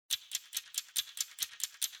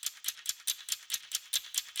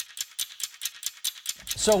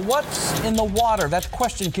So what's in the water? That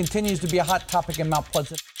question continues to be a hot topic in Mount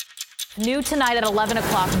Pleasant. New tonight at 11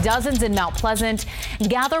 o'clock, dozens in Mount Pleasant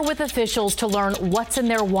gather with officials to learn what's in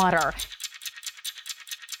their water.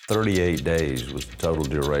 38 days was the total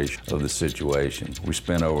duration of the situation. We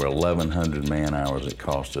spent over 1,100 man-hours. It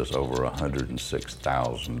cost us over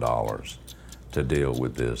 $106,000 to deal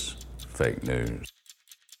with this fake news.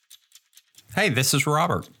 Hey, this is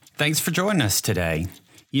Robert. Thanks for joining us today.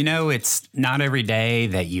 You know, it's not every day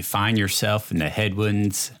that you find yourself in the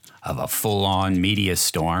headwinds of a full-on media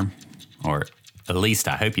storm, or at least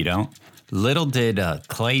I hope you don't. Little did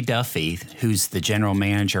Clay Duffie, who's the general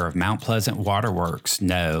manager of Mount Pleasant Waterworks,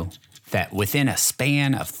 know that within a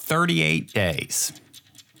span of 38 days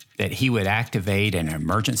that he would activate an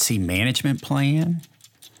emergency management plan.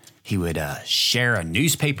 He would share a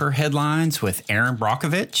newspaper headlines with Erin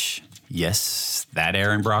Brockovich. Yes, that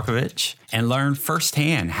Erin Brockovich. And learn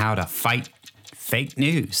firsthand how to fight fake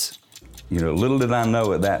news. You know, little did I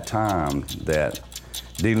know at that time that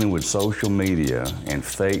dealing with social media and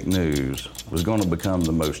fake news was going to become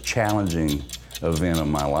the most challenging event of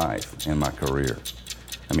my life and my career.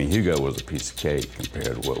 I mean, Hugo was a piece of cake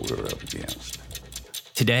compared to what we were up against.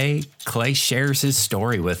 Today, Clay shares his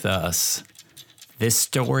story with us. This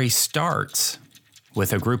story starts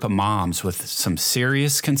with a group of moms with some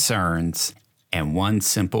serious concerns and one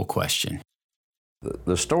simple question.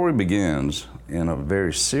 The story begins in a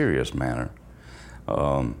very serious manner.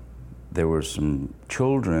 There were some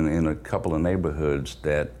children in a couple of neighborhoods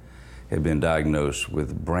that had been diagnosed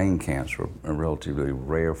with brain cancer, a relatively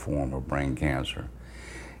rare form of brain cancer.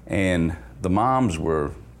 And the moms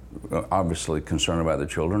were obviously concerned about the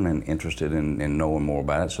children and interested in knowing more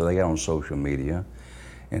about it, so they got on social media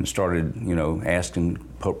and started, you know,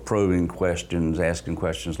 probing questions, asking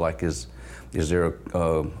questions like, is there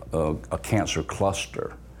a cancer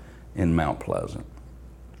cluster in Mount Pleasant?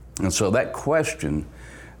 And so that question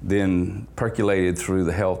then percolated through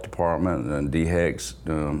the health department and DHECS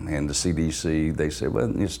and the CDC. They said,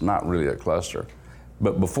 well, it's not really a cluster.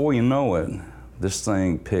 But before you know it, this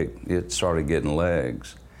thing started getting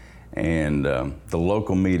legs. And the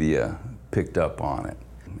local media picked up on it.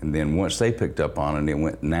 And then once they picked up on it, it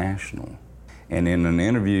went national. And in an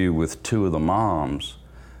interview with two of the moms,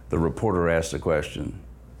 the reporter asked the question,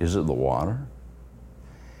 is it the water?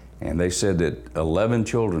 And they said that 11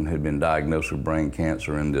 children had been diagnosed with brain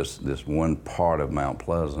cancer in this one part of Mount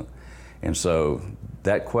Pleasant. And so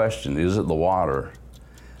that question, is it the water,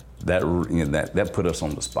 that put us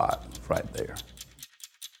on the spot right there.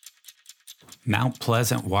 Mount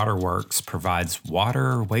Pleasant Waterworks provides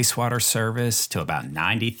water, wastewater service to about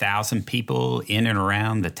 90,000 people in and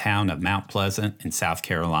around the town of Mount Pleasant in South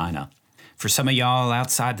Carolina. For some of y'all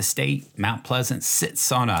outside the state, Mount Pleasant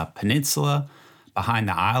sits on a peninsula behind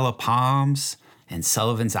the Isle of Palms and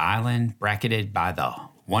Sullivan's Island, bracketed by the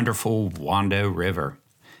wonderful Wando River.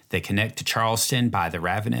 They connect to Charleston by the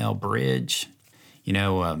Ravenel Bridge. You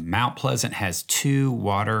know, Mount Pleasant has two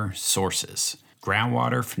water sources.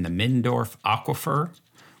 Groundwater from the Middendorf Aquifer,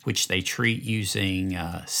 which they treat using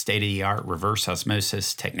state-of-the-art reverse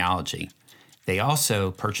osmosis technology. They also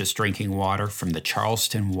purchase drinking water from the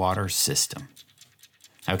Charleston Water System.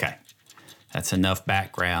 Okay, that's enough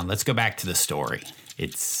background. Let's go back to the story.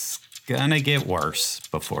 It's gonna get worse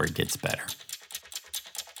before it gets better.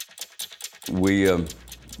 We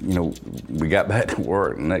got back to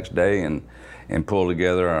work the next day and pulled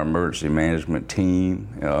together our emergency management team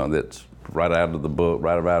that's right out of the book,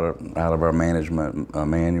 out of our management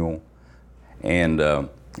manual, and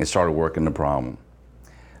it started working the problem.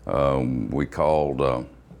 We called a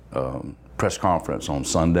press conference on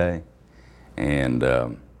Sunday and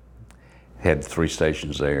had 3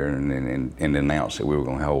 stations there and announced that we were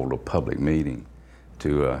going to hold a public meeting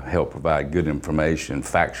to help provide good information,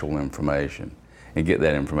 factual information, and get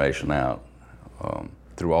that information out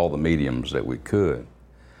through all the mediums that we could.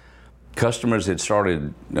 Customers had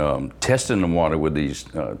started testing the water with these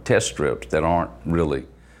test strips that aren't really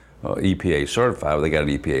EPA certified. They got an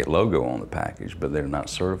EPA logo on the package, but they're not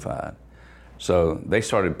certified. So they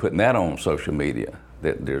started putting that on social media,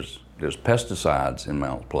 that there's pesticides in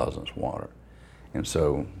Mount Pleasant's water. And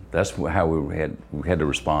so that's how we had to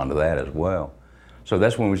respond to that as well. So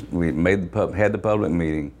that's when we had the public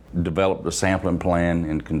meeting, developed a sampling plan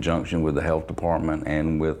in conjunction with the health department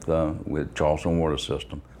and with Charleston Water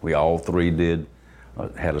System. We all 3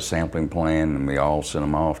 had a sampling plan, and we all sent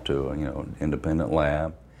them off to an independent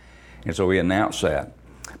lab. And so we announced that.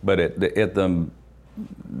 But at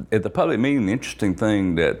the public meeting, the interesting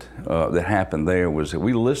thing that happened there was that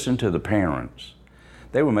we listened to the parents.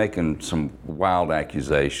 They were making some wild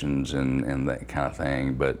accusations and that kind of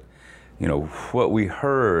thing, but what we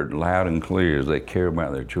heard loud and clear is they care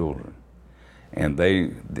about their children. And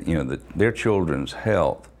their children's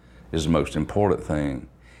health is the most important thing.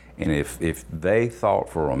 And if they thought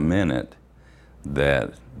for a minute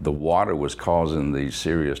that the water was causing these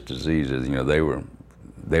serious diseases, they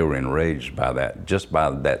were enraged by that, just by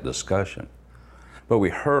that discussion. But we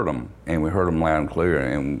heard them, and we heard them loud and clear.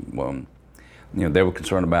 And they were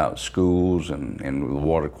concerned about schools and the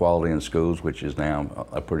water quality in schools, which is now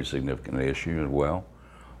a pretty significant issue as well.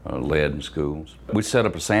 Lead in schools. We set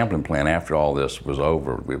up a sampling plan after all this was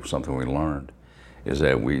over. It was something we learned, is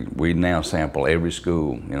that we now sample every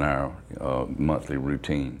school in our monthly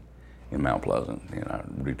routine in Mount Pleasant, in our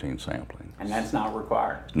routine sampling. And that's not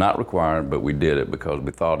required? Not required, but we did it because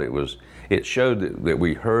we thought it showed that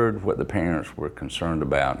we heard what the parents were concerned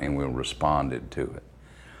about and we responded to it.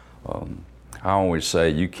 I always say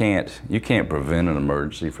you can't prevent an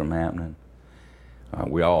emergency from happening.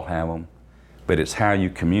 We all have them. But it's how you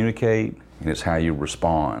communicate and it's how you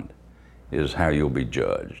respond is how you'll be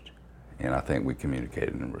judged. And I think we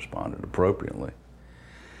communicated and responded appropriately.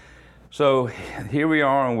 So here we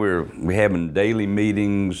are, and we're having daily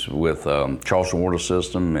meetings with Charleston Water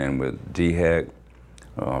System and with DHEC.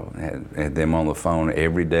 Had them on the phone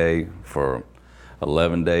every day for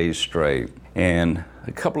 11 days straight. And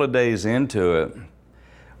a couple of days into it,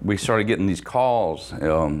 we started getting these calls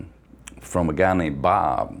from a guy named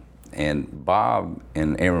Bob. And Bob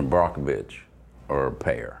and Erin Brockovich are a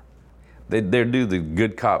pair. They do the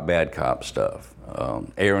good cop, bad cop stuff.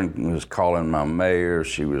 Erin was calling my mayor.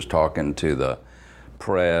 She was talking to the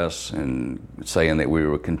press and saying that we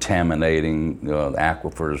were contaminating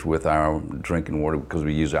aquifers with our drinking water because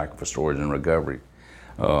we use aquifer storage and recovery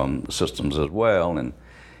systems as well. And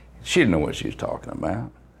she didn't know what she was talking about.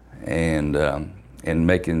 And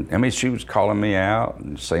she was calling me out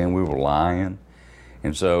and saying we were lying.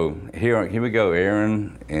 And so here we go,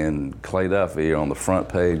 Erin and Clay Duffie on the front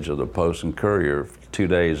page of the Post and Courier 2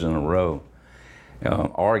 days in a row,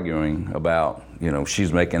 arguing about,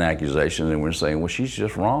 she's making accusations and we're saying, well, she's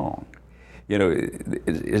just wrong.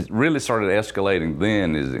 It really started escalating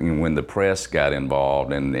then is when the press got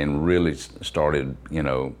involved and really started,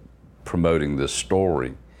 promoting this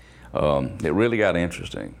story. It really got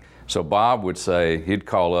interesting. So Bob would say, he'd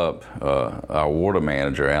call up our water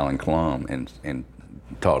manager, Alan Klum, and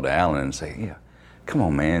talk to Alan and say, yeah, come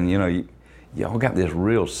on, man, y'all got this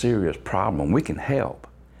real serious problem. We can help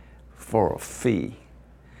for a fee.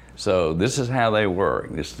 So this is how they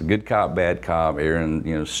work. It's the good cop, bad cop.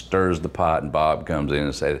 Erin, stirs the pot, and Bob comes in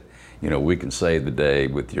and says, we can save the day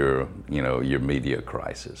with your media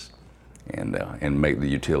crisis, and make the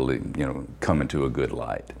utility, come into a good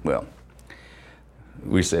light. Well,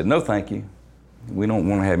 we said, no, thank you. We don't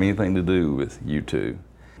want to have anything to do with you two.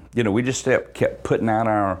 We just kept putting out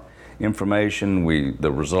our information.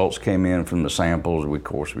 The results came in from the samples. We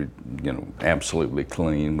absolutely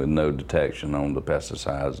clean with no detection on the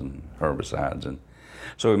pesticides and herbicides. And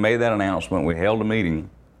so we made that announcement. We held a meeting,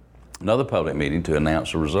 another public meeting, to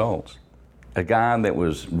announce the results. A guy that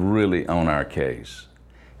was really on our case,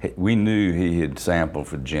 we knew he had sampled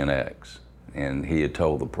for Gen X, and he had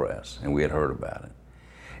told the press, and we had heard about it.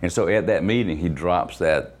 And so at that meeting, he drops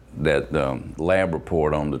that lab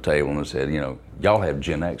report on the table and said, y'all have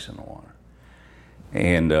Gen X in the water.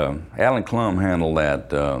 And Alan Klum handled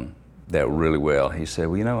that really well. He said,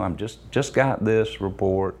 well, I'm just got this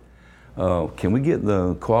report. Can we get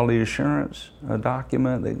the quality assurance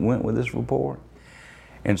document that went with this report?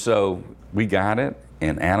 And so we got it,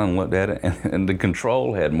 and Alan looked at it, and the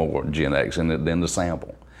control had more Gen X in it than the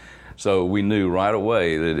sample. So we knew right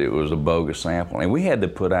away that it was a bogus sample. And we had to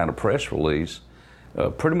put out a press release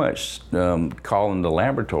pretty much calling the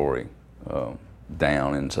laboratory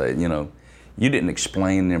down and say, you didn't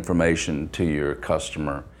explain the information to your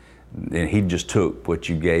customer. And he just took what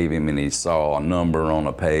you gave him and he saw a number on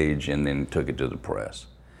a page and then took it to the press.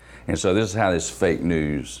 And so this is how this fake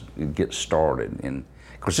news gets started. And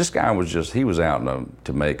of course, this guy he was out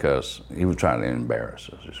to make us, he was trying to embarrass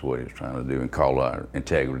us, is what he was trying to do, and call our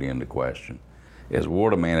integrity into question. As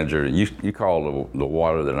water manager, you call the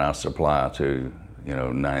water that I supply to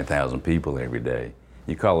 90,000 people every day,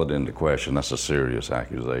 you call it into question, that's a serious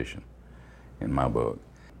accusation in my book.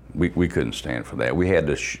 We couldn't stand for that. We had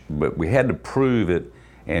to prove it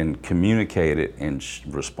and communicate it and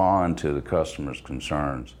respond to the customer's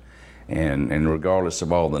concerns. And regardless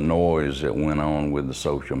of all the noise that went on with the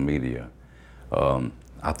social media,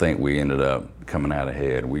 I think we ended up coming out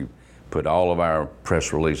ahead. We put all of our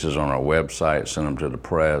press releases on our website, sent them to the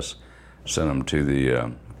press, sent them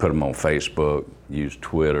to put them on Facebook, used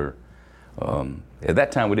Twitter. At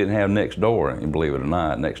that time, we didn't have Nextdoor, and believe it or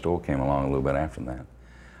not, Nextdoor came along a little bit after that.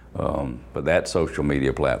 But that social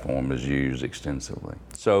media platform is used extensively.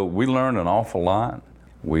 So we learned an awful lot.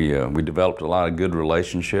 We developed a lot of good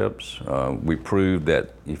relationships. We proved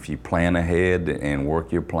that if you plan ahead and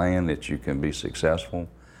work your plan, that you can be successful.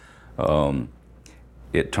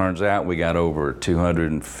 It turns out we got over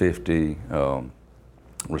 250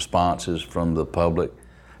 responses from the public,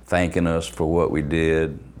 thanking us for what we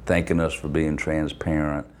did, thanking us for being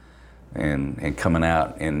transparent, and coming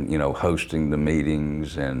out and hosting the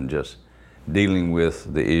meetings and just dealing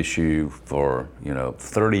with the issue for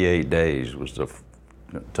 38 days was the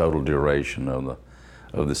total duration of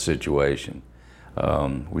the situation.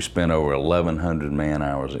 We spent over 1,100 man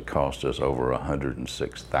hours. It cost us over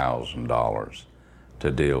 $106,000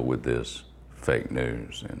 to deal with this fake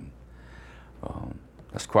news, and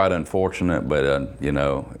that's quite unfortunate. But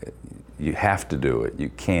you have to do it. You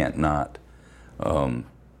can't not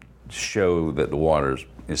show that the water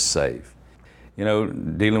is safe.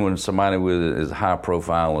 Dealing with somebody with as high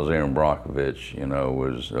profile as Erin Brockovich,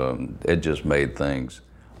 was it just made things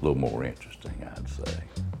a little more interesting, I'd say.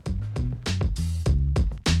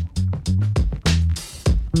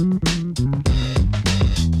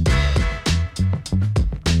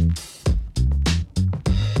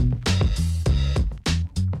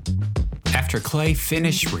 After Clay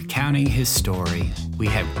finished recounting his story, we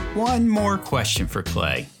had one more question for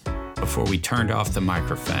Clay before we turned off the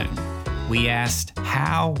microphone. We asked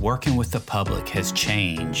how working with the public has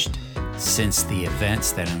changed since the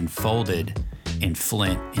events that unfolded in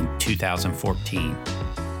Flint in 2014.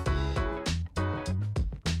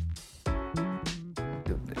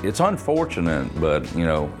 It's unfortunate, but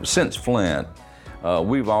since Flint,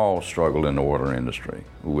 we've all struggled in the water industry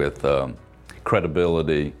with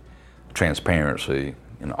credibility, transparency,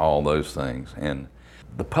 and all those things. And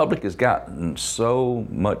the public has gotten so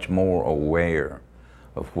much more aware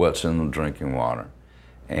of what's in the drinking water.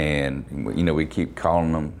 And we keep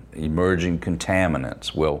calling them emerging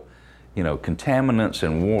contaminants. Well, contaminants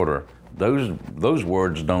in water, those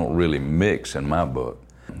words don't really mix in my book.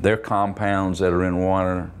 They're compounds that are in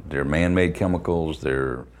water, they're man-made chemicals,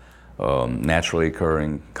 they're naturally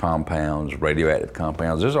occurring compounds, radioactive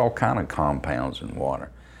compounds. There's all kind of compounds in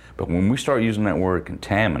water. But when we start using that word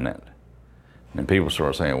contaminant, and people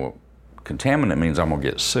start saying, well, contaminant means I'm gonna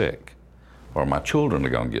get sick, or my children are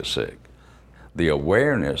gonna get sick. The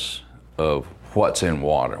awareness of what's in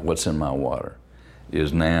water, what's in my water,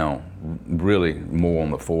 is now really more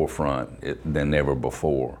on the forefront than ever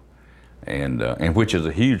before. And which is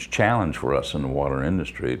a huge challenge for us in the water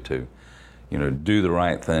industry to, do the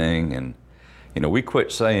right thing. And, we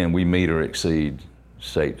quit saying we meet or exceed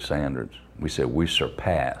state standards. We said we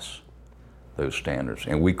surpass those standards.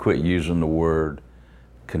 And we quit using the word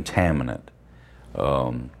contaminant.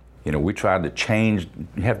 We tried to change,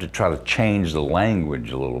 you have to try to change the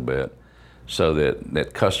language a little bit so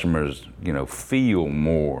that customers, feel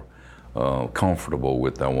more comfortable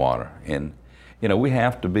with their water. And, we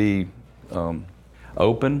have to be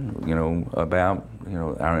open, about,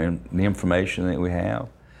 the information that we have.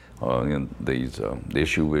 The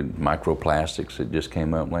issue with microplastics that just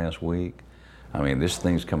came up last week. I mean, this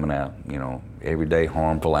thing's coming out, every day,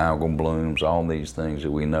 harmful algal blooms, all these things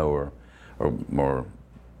that we know are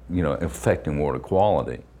affecting water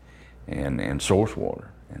quality and source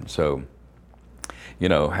water. And so,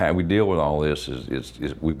 how we deal with all this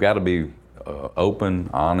is we've got to be open,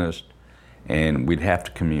 honest, and we'd have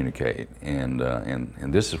to communicate. And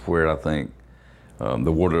this is where I think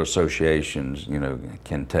the water associations,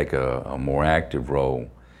 can take a more active role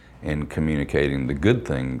in communicating the good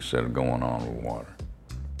things that are going on with water.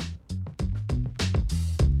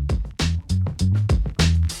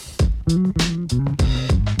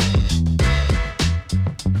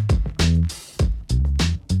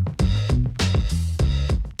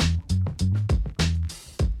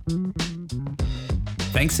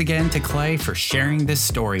 Thanks again to Clay for sharing this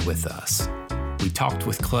story with us. We talked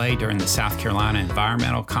with Clay during the South Carolina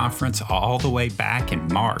Environmental Conference all the way back in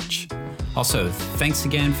March. Also, thanks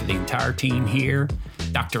again for the entire team here,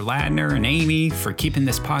 Dr. Ladner and Amy for keeping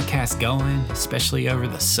this podcast going, especially over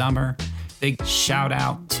the summer. Big shout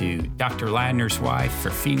out to Dr. Ladner's wife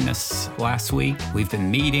for feeding us last week. We've been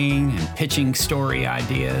meeting and pitching story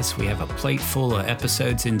ideas. We have a plate full of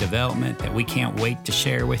episodes in development that we can't wait to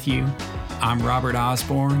share with you. I'm Robert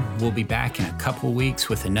Osborne. We'll be back in a couple weeks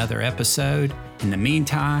with another episode. In the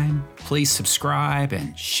meantime, please subscribe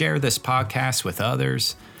and share this podcast with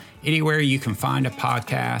others. Anywhere you can find a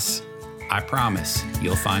podcast, I promise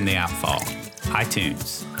you'll find the Outfall.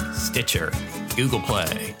 iTunes, Stitcher, Google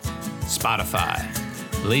Play, Spotify,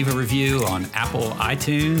 Leave a review on Apple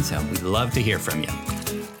iTunes, and we'd love to hear from you.